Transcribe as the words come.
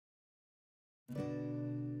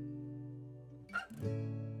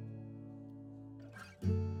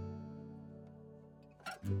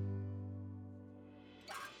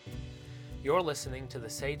You're listening to the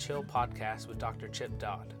Sage Hill podcast with Dr. Chip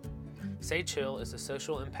Dodd. Sage Hill is a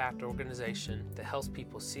social impact organization that helps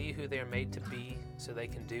people see who they are made to be so they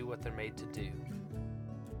can do what they're made to do.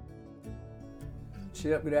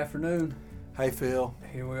 Chip, good afternoon. Hey, Phil.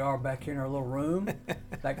 Here we are back here in our little room.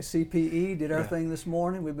 Back at CPE, did our thing this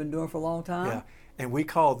morning. We've been doing for a long time. Yeah, and we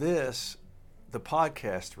call this the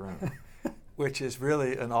podcast room, which is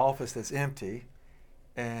really an office that's empty.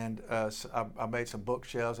 And so I made some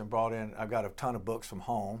bookshelves and brought in, I've got a ton of books from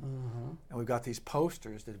home. And we've got these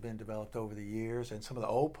posters that have been developed over the years, and some of the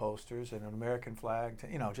old posters and an American flag,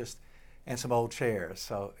 and some old chairs.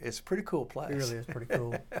 So it's a pretty cool place. It really is pretty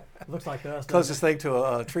cool. It looks like us. Closest thing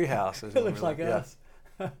to a tree house. It looks like us.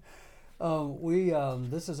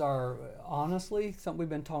 This is honestly, something we've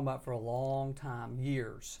been talking about for a long time,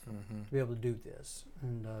 years, to be able to do this.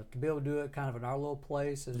 And to be able to do it kind of in our little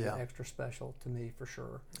place is extra special to me for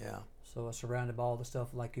sure. Yeah. So surrounded by all the stuff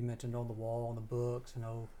like you mentioned on the wall, on the books,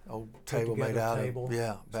 old table made out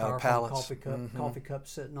of pallets. Coffee cup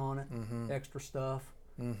sitting on it, extra stuff.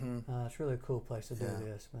 It's really a cool place to do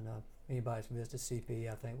this. When anybody's visited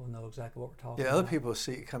CP, I think will know exactly what we're talking about. Other people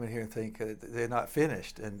come in here and think they're not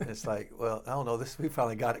finished, and it's like, well, I don't know. We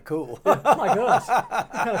finally got it cool. Like us,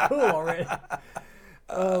 kind of cool already.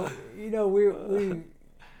 We.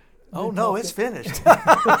 Oh no, it's finished.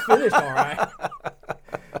 It's finished, all right.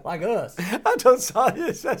 Like us. I told Sonia,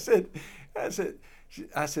 I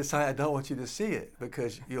said, Sonia, I don't want you to see it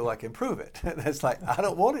because you'll improve it. And it's like, I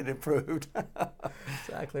don't want it improved.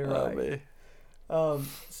 Exactly right.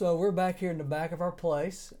 So we're back here in the back of our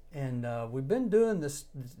place, and we've been doing this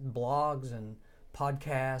blogs and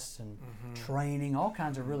podcasts and training, all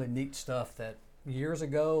kinds of really neat stuff that years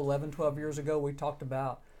ago, 11, 12 years ago, we talked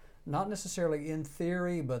about, not necessarily in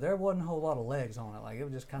theory, but there wasn't a whole lot of legs on it. It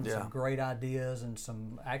was just kind of some great ideas and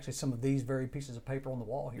some of these very pieces of paper on the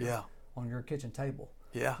wall here on your kitchen table.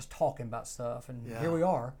 Yeah. Just talking about stuff. And here we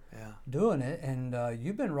are doing it. And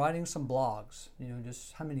you've been writing some blogs.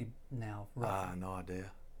 Just how many now? No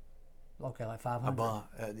idea. Okay, like 500? A bunch.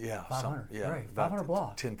 500. Great. 500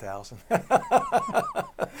 blogs. 10,000.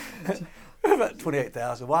 About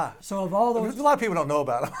 28,000. Why? So of all those, a lot of people don't know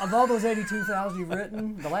about them. Of all those 82,000 you've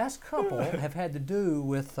written, the last couple have had to do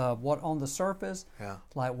with what on the surface. Yeah.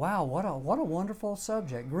 Like, wow, what a wonderful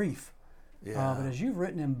subject, grief. Yeah. But as you've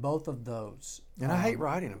written in both of those, and I hate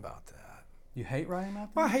writing about that. You hate writing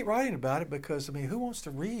about that? Well, I hate writing about it because who wants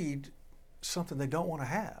to read something they don't want to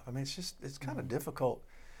have? It's kind of a difficult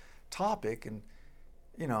topic, and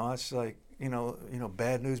it's like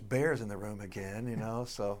bad news bears in the room again.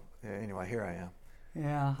 So. Yeah, anyway, here I am.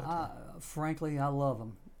 Yeah, frankly, I love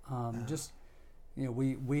them.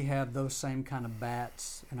 We have those same kind of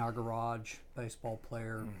bats in our garage. Baseball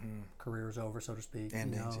player career's over, so to speak.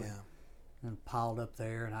 Endings, and piled up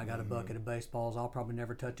there. And I got a bucket of baseballs I'll probably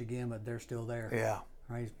never touch again, but they're still there. Yeah.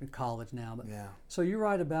 Right, he's in college now. But yeah. So you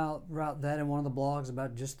write about that in one of the blogs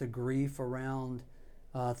about just the grief around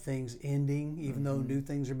things ending, even though new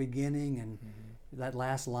things are beginning, and. That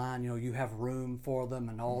last line, you have room for them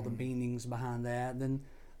and all the meanings behind that. And then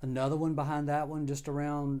another one behind that one just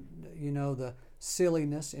around, the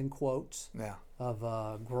silliness, in quotes,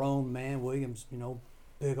 of grown man Williams,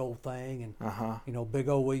 big old thing. And, big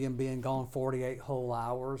old William being gone 48 whole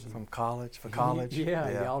hours. From college, for college.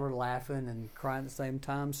 Yeah, y'all are laughing and crying at the same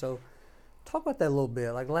time. So talk about that a little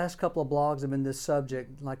bit. Like the last couple of blogs have been this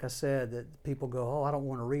subject, like I said, that people go, oh, I don't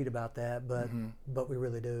want to read about that, but we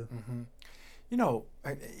really do. And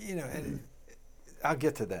I'll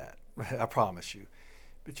get to that, I promise you.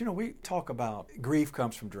 But, we talk about grief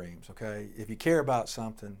comes from dreams, okay? If you care about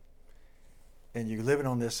something and you're living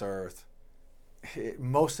on this earth,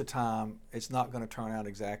 most of the time it's not going to turn out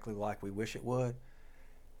exactly like we wish it would.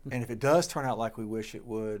 And if it does turn out like we wish it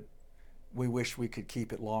would, we wish we could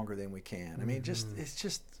keep it longer than we can. It's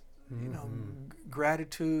just,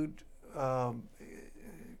 gratitude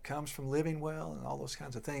comes from living well and all those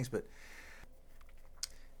kinds of things. But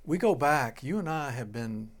we go back, you and I have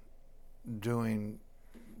been doing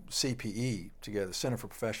CPE together, Center for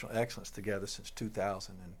Professional Excellence together since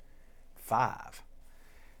 2005.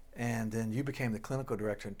 And then you became the clinical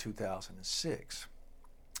director in 2006.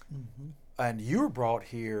 And you were brought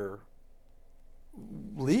here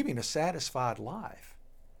leaving a satisfied life.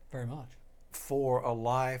 Very much. For a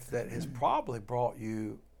life that has probably brought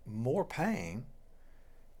you more pain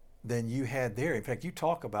than you had there. In fact, you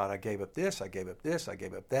talk about, I gave up this, I gave up this, I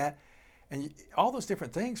gave up that. And all those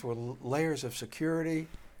different things were layers of security.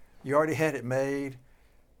 You already had it made.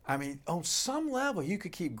 On some level, you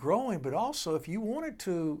could keep growing, but also if you wanted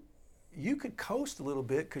to, you could coast a little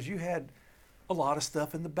bit because you had a lot of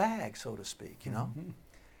stuff in the bag, so to speak,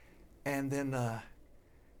 And then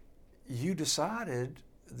you decided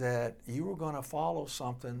that you were going to follow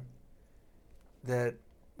something that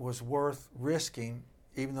was worth risking,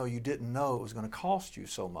 even though you didn't know it was going to cost you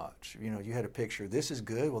so much. You know, you had a picture, this is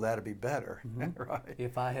good, well, that'll be better, right?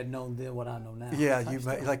 If I had known then what I know now. Yeah,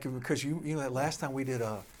 because you know, that last time we did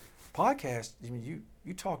a podcast,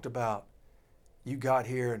 you talked about you got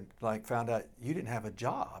here and like found out you didn't have a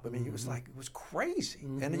job. I mean, it was crazy.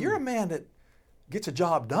 And you're a man that gets a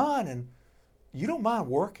job done and you don't mind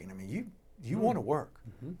working. I mean, you want to work.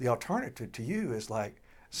 The alternative to you is like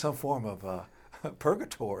some form of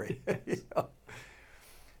purgatory. You know?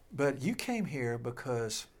 But you came here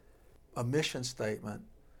because a mission statement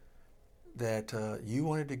that you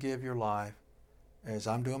wanted to give your life, as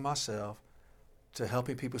I'm doing myself, to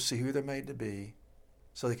helping people see who they're made to be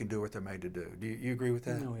so they can do what they're made to do. Do you agree with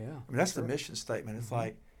that? Oh, yeah. I mean, that's the mission statement. It's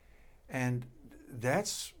like, and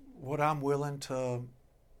that's what I'm willing to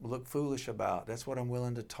look foolish about. That's what I'm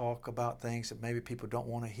willing to talk about, things that maybe people don't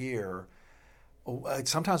want to hear. Or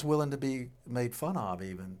sometimes willing to be made fun of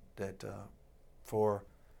even, that for,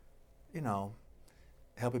 you know,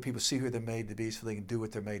 helping people see who they're made to be so they can do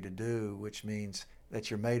what they're made to do, which means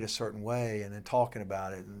that you're made a certain way, and then talking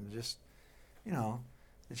about it and just, you know,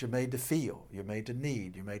 that you're made to feel, you're made to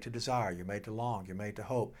need, you're made to desire, you're made to long, you're made to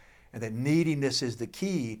hope. And that neediness is the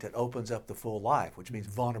key that opens up the full life, which means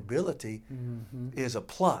vulnerability is a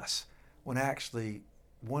plus. When actually,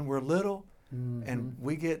 when we're little and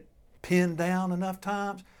we get pinned down enough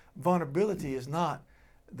times, vulnerability is not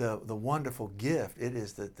the wonderful gift. It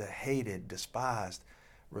is the hated, despised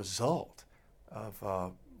result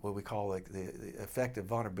of what we call like the effective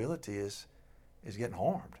vulnerability is getting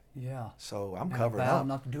harmed. Yeah. So I'm and covering vow up.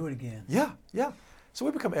 not to do it again. Yeah, yeah. So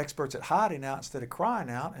we become experts at hiding out instead of crying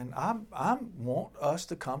out, and I want us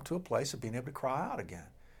to come to a place of being able to cry out again,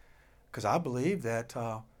 because I believe that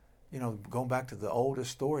you know, going back to the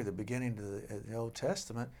oldest story, the beginning of the Old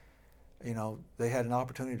Testament, you know, they had an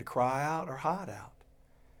opportunity to cry out or hide out,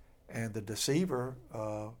 and the deceiver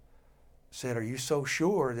said, "Are you so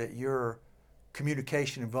sure that your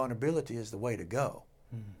communication and vulnerability is the way to go?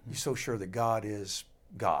 You're so sure that God is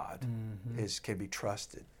God, can be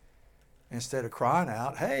trusted." Instead of crying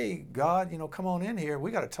out, "Hey, God, you know, come on in here,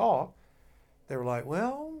 we got to talk," they were like,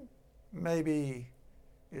 "Well, maybe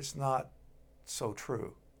it's not so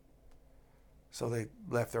true." So they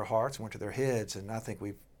left their hearts and went to their heads, and I think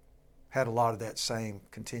we've had a lot of that same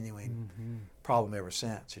continuing problem ever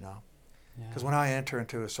since, you know. Because when I enter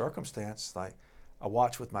into a circumstance, like, I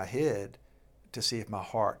watch with my head to see if my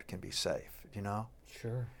heart can be safe, you know.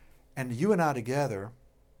 Sure. And you and I together,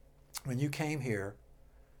 when you came here,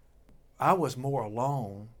 I was more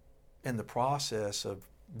alone in the process of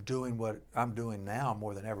doing what I'm doing now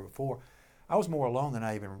more than ever before. I was more alone than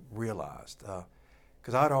I even realized,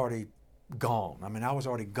 because I'd already gone. I mean, I was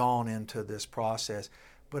already gone into this process,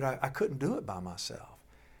 but I couldn't do it by myself.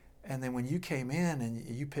 And then when you came in and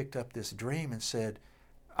you picked up this dream and said,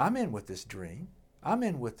 "I'm in with this dream, I'm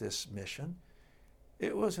in with this mission,"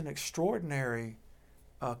 it was an extraordinary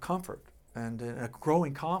comfort and a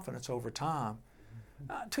growing confidence over time,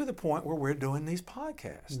 to the point where we're doing these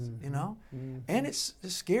podcasts, you know. And it's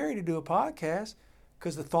scary to do a podcast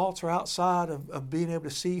because the thoughts are outside of being able to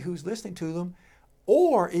see who's listening to them,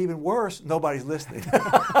 or even worse, nobody's listening.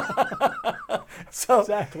 So,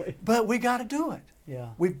 exactly. But we got to do it. Yeah.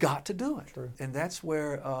 We've got to do it. True. And that's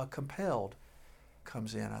where compelled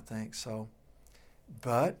comes in, I think. So,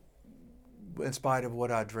 but in spite of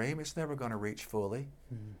what I dream, it's never going to reach fully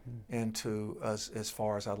into as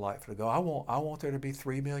far as I'd like for it to go. I want there to be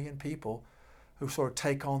 3 million people who sort of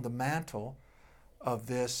take on the mantle of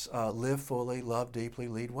this live fully, love deeply,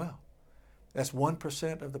 lead well. That's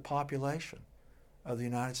 1% of the population of the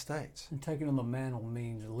United States. And taking on the mantle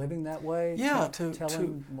means living that way? Yeah,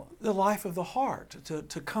 telling the life of the heart,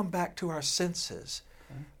 to come back to our senses.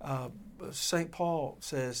 Okay. St. Paul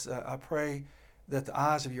says, "I pray that the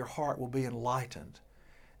eyes of your heart will be enlightened."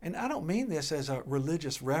 And I don't mean this as a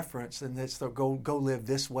religious reference and that's go live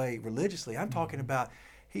this way religiously. I'm talking about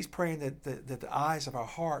he's praying that the eyes of our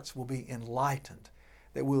hearts will be enlightened,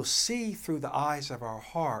 that we'll see through the eyes of our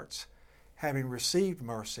hearts, having received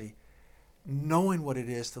mercy, knowing what it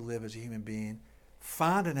is to live as a human being,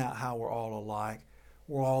 finding out how we're all alike,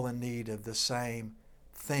 we're all in need of the same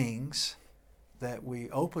things, that we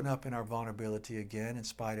open up in our vulnerability again in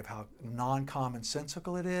spite of how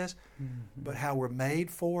non-commonsensical it is, but how we're made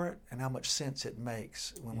for it and how much sense it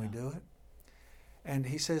makes when we do it. And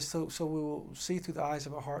he says, so we will see through the eyes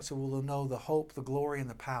of our hearts, so we'll know the hope, the glory, and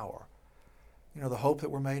the power. You know, the hope that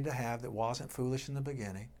we're made to have that wasn't foolish in the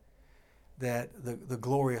beginning, that the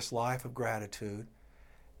glorious life of gratitude,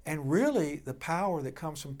 and really the power that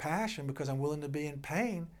comes from passion, because I'm willing to be in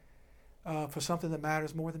pain for something that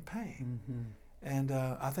matters more than pain. Mm-hmm. And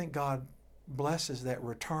I think God blesses that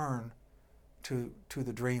return to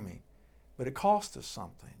the dreaming. But it cost us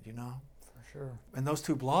something, you know. For sure. And those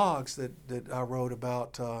 2 blogs that I wrote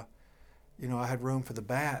about, you know, I had room for the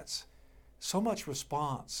bats. So much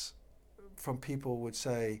response from people would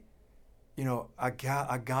say, you know, I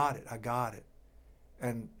got it.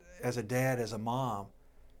 And as a dad, as a mom,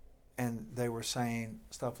 and they were saying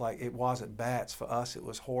stuff like, it wasn't bats for us, it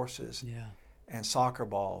was horses and soccer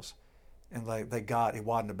balls. And it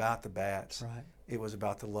wasn't about the bats. Right. It was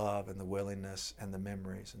about the love and the willingness and the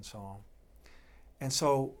memories and so on. And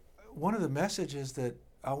so one of the messages that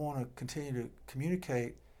I want to continue to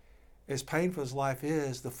communicate, as painful as life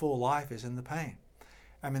is, the full life is in the pain.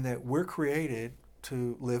 I mean, that we're created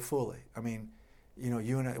to live fully. I mean, you know,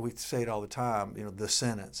 you and I, we say it all the time, you know, the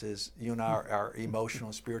sentence is, you and I are emotional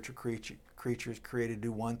and spiritual creatures created to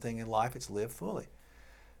do one thing in life, it's live fully.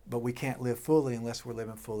 But we can't live fully unless we're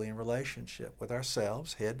living fully in relationship with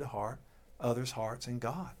ourselves, head to heart, others' hearts, and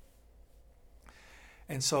God.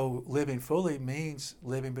 And so living fully means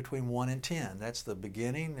living between 1 and 10. That's the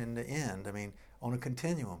beginning and the end. I mean, on a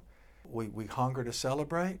continuum. We hunger to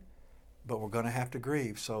celebrate, but we're going to have to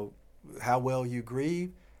grieve. So how well you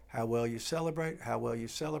grieve, how well you celebrate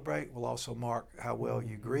will also mark how well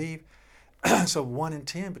you grieve. So 1 and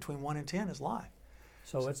 10, between 1 and 10 is life.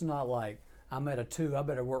 So it's not like, I'm at a 2, I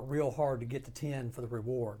better work real hard to get to 10 for the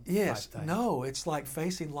reward. Yes, type thing. no, it's like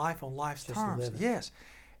facing life on life's Just terms. living. Yes,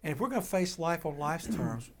 and if we're going to face life on life's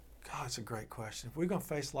terms, God, it's a great question. If we're going to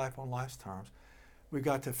face life on life's terms, we've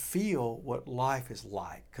got to feel what life is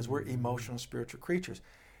like, because we're emotional, spiritual creatures.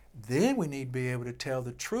 Then we need to be able to tell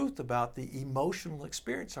the truth about the emotional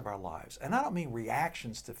experience of our lives. And I don't mean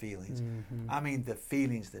reactions to feelings. I mean the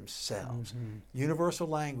feelings themselves. Universal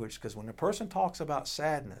language, because when a person talks about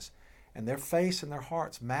sadness and their face and their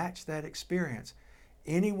hearts match that experience,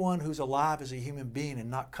 anyone who's alive as a human being and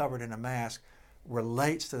not covered in a mask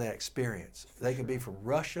relates to that experience. They can be from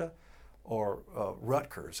Russia or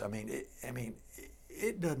Rutgers. I mean,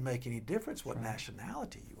 it doesn't make any difference what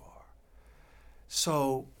nationality you are.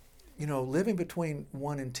 So, you know, living between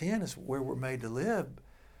 1 and 10 is where we're made to live.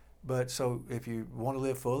 But so if you want to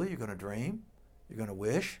live fully, you're going to dream, you're going to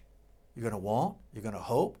wish, you're going to want, you're going to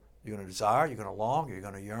hope, you're going to desire, you're going to long, you're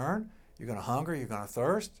going to yearn, you're going to hunger, you're going to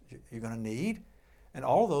thirst, you're going to need. And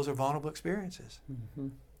all of those are vulnerable experiences.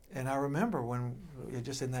 And I remember when,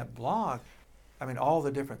 just in that blog, I mean, all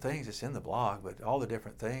the different things, it's in the blog, but all the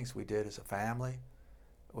different things we did as a family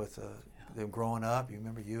with them growing up. You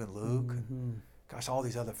remember you and Luke, and gosh, all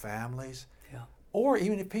these other families. Yeah. Or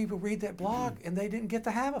even if people read that blog and they didn't get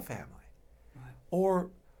to have a family. Right. Or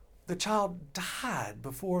the child died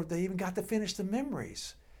before they even got to finish the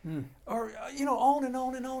memories. Or, you know, on and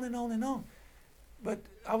on and on and on and on. But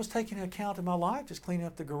I was taking an account of my life, just cleaning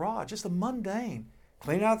up the garage, just the mundane.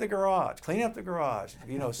 Clean out the garage, clean up the garage.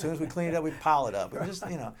 You know, as soon as we clean it up, we pile it up. It was just,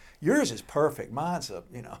 you know, yours is perfect. Mine's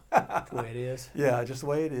you know. That's the way it is. Yeah, just the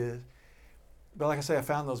way it is. But like I say, I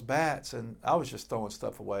found those bats, and I was just throwing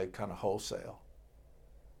stuff away kind of wholesale.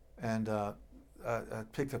 And I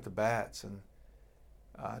picked up the bats, and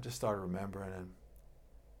I just started remembering. And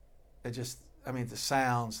it just, I mean, the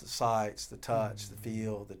sounds, the sights, the touch, the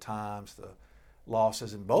feel, the times, the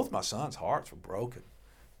losses. And both my sons' hearts were broken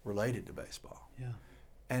related to baseball. Yeah.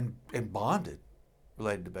 And bonded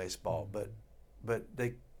related to baseball, but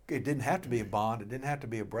it didn't have to be a bond. It didn't have to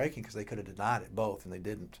be a breaking, because they could have denied it both, and they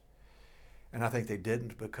didn't. And I think they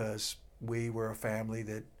didn't because we were a family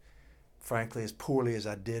that, frankly, as poorly as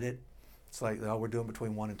I did it, it's like, no, we're doing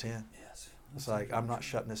between 1 and 10. Yes. It's like, I'm not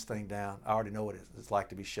shutting this thing down. I already know what it's like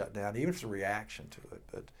to be shut down, even if it's a reaction to it.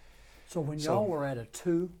 But so when y'all were at a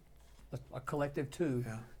 2, a collective 2,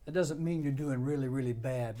 that doesn't mean you're doing really, really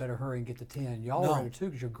bad. Better hurry and get to 10. Y'all were at a 2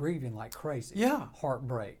 because you're grieving like crazy. Yeah.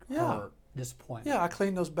 Heartbreak. Yeah. Hurt, disappointment. Yeah, I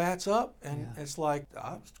cleaned those bats up, and it's like,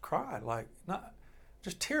 I was crying, like, not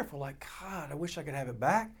just tearful, like, God, I wish I could have it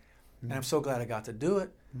back. And I'm so glad I got to do it.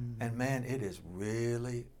 And man, it is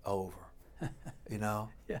really over, you know?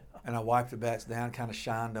 Yeah. And I wiped the bats down, kind of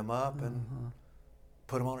shined them up, and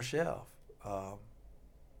put them on a shelf,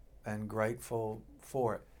 and grateful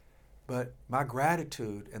for it. But my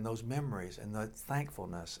gratitude and those memories and the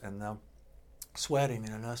thankfulness and the sweating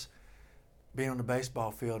and us being on the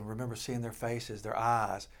baseball field and remember seeing their faces, their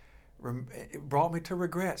eyes, it brought me to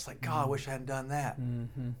regrets. Like, God, I wish I hadn't done that.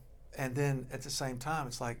 And then at the same time,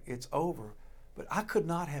 it's like, it's over. But I could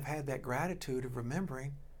not have had that gratitude of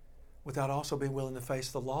remembering without also being willing to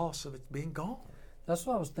face the loss of it being gone. That's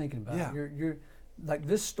what I was thinking about. Yeah. like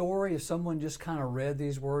this story, if someone just kind of read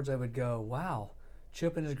these words, they would go, wow,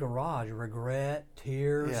 Chip in his garage, regret,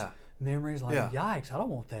 tears, Yeah. memories, like, Yeah. yikes, I don't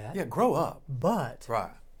want that. Yeah, grow up. But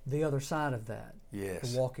Right. the other side of that,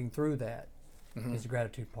 Yes. walking through that, is the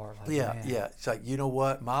gratitude part. Like, Yeah, man, yeah. It's like, you know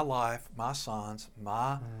what? My life, my sons,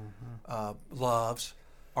 my loves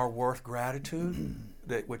are worth gratitude,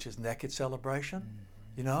 which is naked celebration,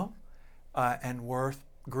 you know, and worth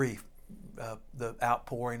grief, the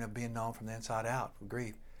outpouring of being known from the inside out,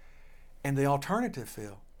 grief. And the alternative,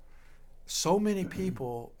 Phil, so many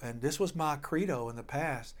people, and this was my credo in the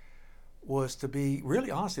past, was to be, really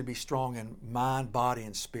honestly, to be strong in mind, body,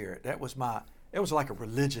 and spirit. It was like a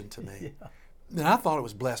religion to me. Yeah. And I thought it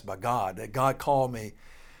was blessed by God, that God called me,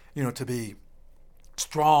 you know, to be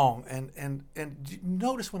strong. And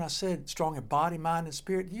notice when I said strong in body, mind, and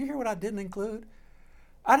spirit, you hear what I didn't include?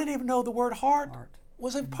 I didn't even know the word heart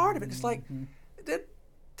was a part of it. It's like,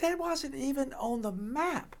 that wasn't even on the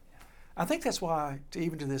map. I think that's why,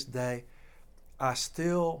 even to this day, I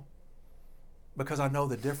still, because I know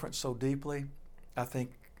the difference so deeply, I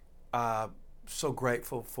think I'm so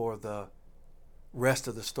grateful for the rest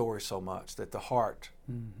of the story so much, that the heart,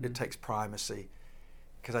 it takes primacy,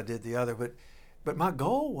 because I did the other. But my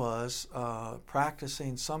goal was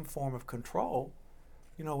practicing some form of control,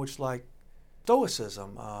 you know, which like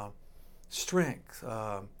stoicism, strength,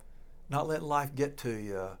 not letting life get to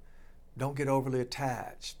you, don't get overly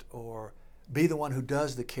attached, or be the one who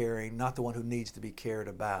does the caring, not the one who needs to be cared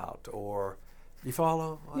about, or, you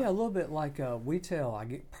follow? Yeah, a little bit like we tell,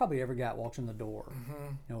 probably every guy that walks in the door,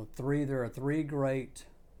 you know, there are three great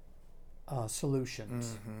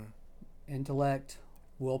solutions: intellect,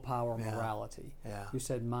 willpower, morality. Yeah. You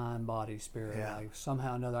said mind, body, spirit. Yeah. Like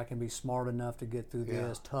somehow or another, I can be smart enough to get through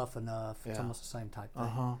this, tough enough. It's Yeah. almost the same type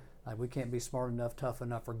thing. Like we can't be smart enough, tough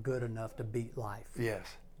enough, or good enough to beat life. Yes.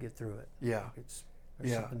 Get through it. Yeah.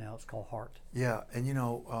 There's something else called heart. Yeah, and you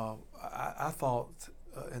know, I thought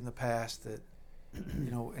in the past that,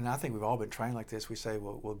 you know, and I think we've all been trained like this. We say,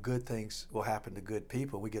 well, good things will happen to good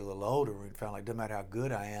people. We get a little older and found like, no matter how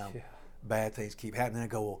good I am, bad things keep happening. And I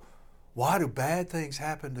go, well, why do bad things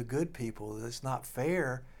happen to good people? It's not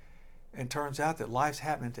fair. And turns out that life's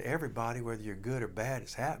happening to everybody, whether you're good or bad,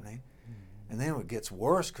 it's happening. And then it gets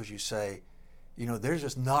worse because you say, you know, there's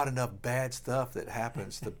just not enough bad stuff that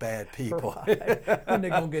happens to bad people. Right. When they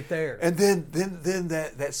gonna get there? And then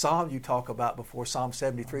that psalm you talk about before, Psalm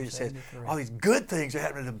 73, that says all these good things are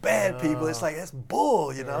happening to bad people. It's like, that's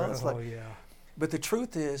bull, you know. It's like, but the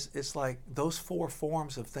truth is, it's like those four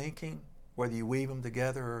forms of thinking, whether you weave them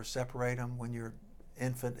together or separate them when you're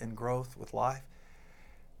infant in growth with life,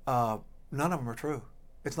 none of them are true.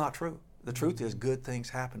 It's not true. The truth is, good things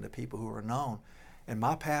happen to people who are known. And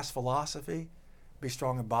my past philosophy, be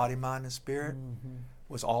strong in body, mind, and spirit,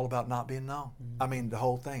 was all about not being known. I mean, the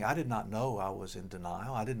whole thing. I did not know I was in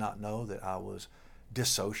denial. I did not know that I was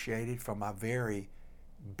dissociated from my very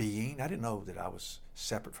being. I didn't know that I was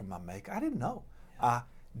separate from my maker. I didn't know. I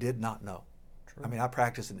did not know. True. I mean, I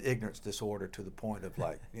practiced an ignorance disorder to the point of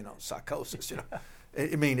like, you know, psychosis, you know.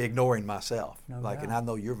 I mean, ignoring myself. No like, doubt. and I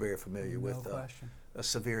know you're very familiar with a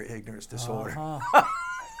severe ignorance disorder.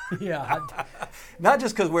 Yeah. Not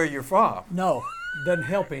just because where you're from. No, doesn't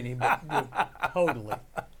help any, but totally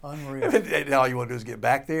unreal. And all you want to do is get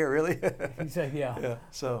back there, really? He said, yeah.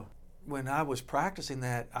 So when I was practicing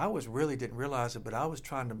that, I really didn't realize it, but I was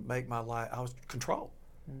trying to make my life, I was control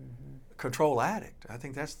addict. I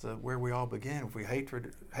think that's where we all begin. If we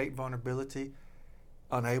hate vulnerability,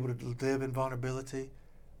 unable to live in vulnerability,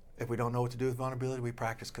 if we don't know what to do with vulnerability, we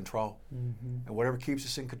practice control. And whatever keeps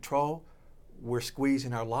us in control, we're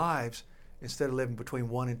squeezing our lives. Instead of living between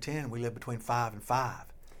 1 and 10, we live between 5 and 5.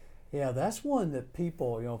 Yeah, that's one that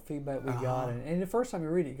people, you know, feedback we got. And the first time you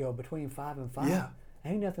read it, you go, between 5 and 5? Yeah.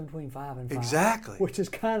 Ain't nothing between 5 and 5. Exactly. Which is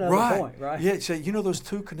kind of the point, right? Yeah, so you know those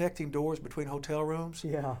two connecting doors between hotel rooms?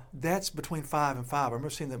 Yeah. That's between 5 and 5. I remember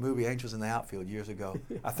seeing that movie Angels in the Outfield years ago.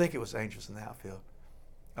 I think it was Angels in the Outfield,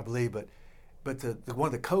 I believe. But the one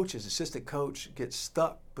of the coaches, assistant coach, gets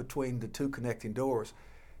stuck between the two connecting doors.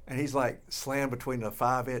 And he's like slammed between a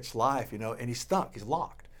 5-inch life, you know, and he's stuck. He's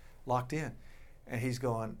locked in. And he's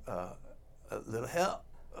going, a little help,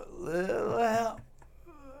 a little help,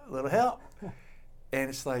 a little help. And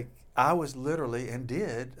it's like, I was literally,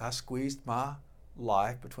 I squeezed my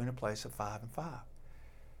life between a place of 5 and 5.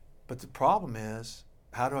 But the problem is,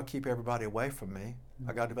 how do I keep everybody away from me?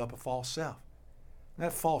 I got to develop a false self. And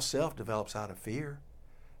that false self develops out of fear.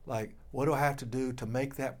 Like, what do I have to do to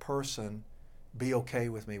make that person be okay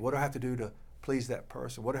with me? What do I have to do to please that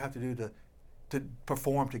person? What do I have to do to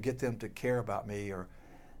perform to get them to care about me? Or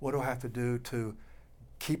what do I have to do to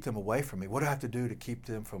keep them away from me? What do I have to do to keep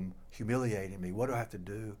them from humiliating me? What do I have to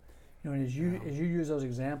do? You know, and as you use those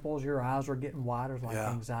examples, your eyes are getting wider, like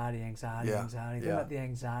anxiety. Yeah. Think about the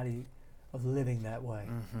anxiety of living that way.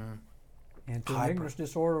 Mm-hmm. And through ignorance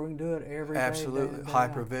disorder, we can do it every day. Absolutely.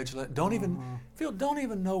 Hypervigilant. Don't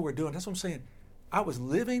even know we're doing it. That's what I'm saying. I was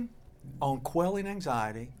living on quelling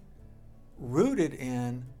anxiety, rooted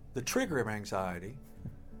in the trigger of anxiety.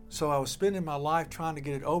 So I was spending my life trying to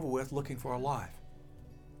get it over with, looking for a life.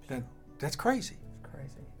 That's crazy. It's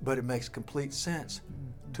crazy. But it makes complete sense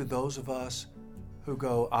to those of us who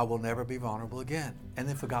go, I will never be vulnerable again. And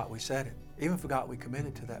then forgot we said it. Even forgot we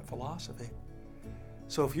committed to that philosophy.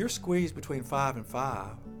 So if you're squeezed between 5 and 5,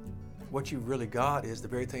 what you've really got is the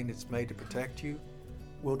very thing that's made to protect you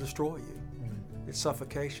will destroy you. It's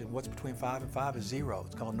suffocation. What's between 5 and 5 is 0.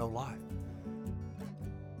 It's called no life.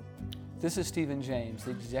 This is Stephen James,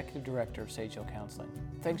 the Executive Director of Sage Hill Counseling.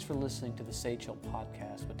 Thanks for listening to the Sage Hill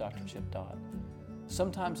Podcast with Dr. Chip Dodd.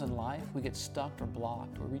 Sometimes in life, we get stuck or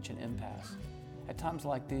blocked or reach an impasse. At times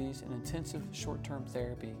like these, an intensive short-term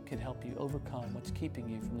therapy can help you overcome what's keeping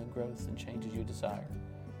you from the growth and changes you desire.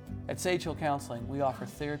 At Sage Hill Counseling, we offer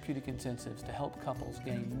therapeutic intensives to help couples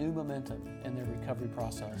gain new momentum in their recovery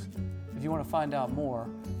process. If you want to find out more,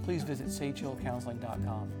 please visit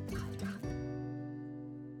sagehillcounseling.com.